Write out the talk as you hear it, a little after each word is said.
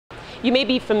You may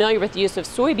be familiar with the use of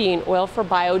soybean oil for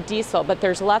biodiesel, but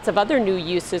there's lots of other new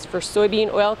uses for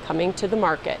soybean oil coming to the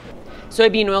market.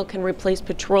 Soybean oil can replace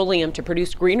petroleum to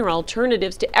produce greener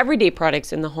alternatives to everyday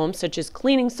products in the home, such as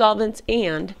cleaning solvents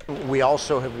and... We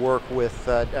also have worked with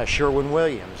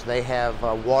Sherwin-Williams. They have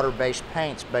water-based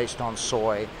paints based on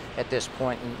soy at this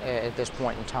point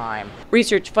in time.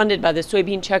 Research funded by the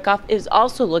Soybean Checkoff is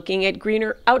also looking at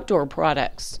greener outdoor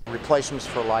products. Replacements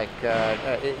for like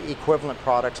equivalent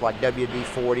products like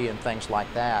WD-40 and things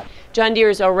like that. John Deere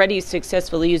is already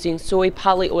successfully using soy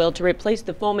poly oil to replace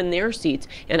the foam in their seats,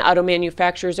 and auto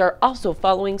manufacturers are also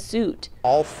following suit.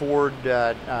 All Ford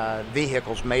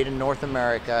vehicles made in North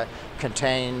America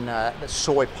contain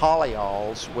soy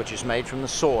polyols, which is made from the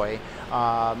soy,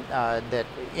 that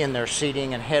in their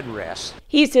seating and headrests.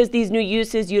 He says these new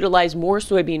uses utilize more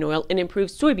soybean oil and improve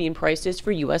soybean prices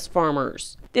for U.S.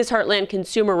 farmers. This Heartland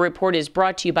Consumer Report is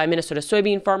brought to you by Minnesota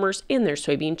soybean farmers and their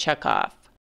Soybean Checkoff.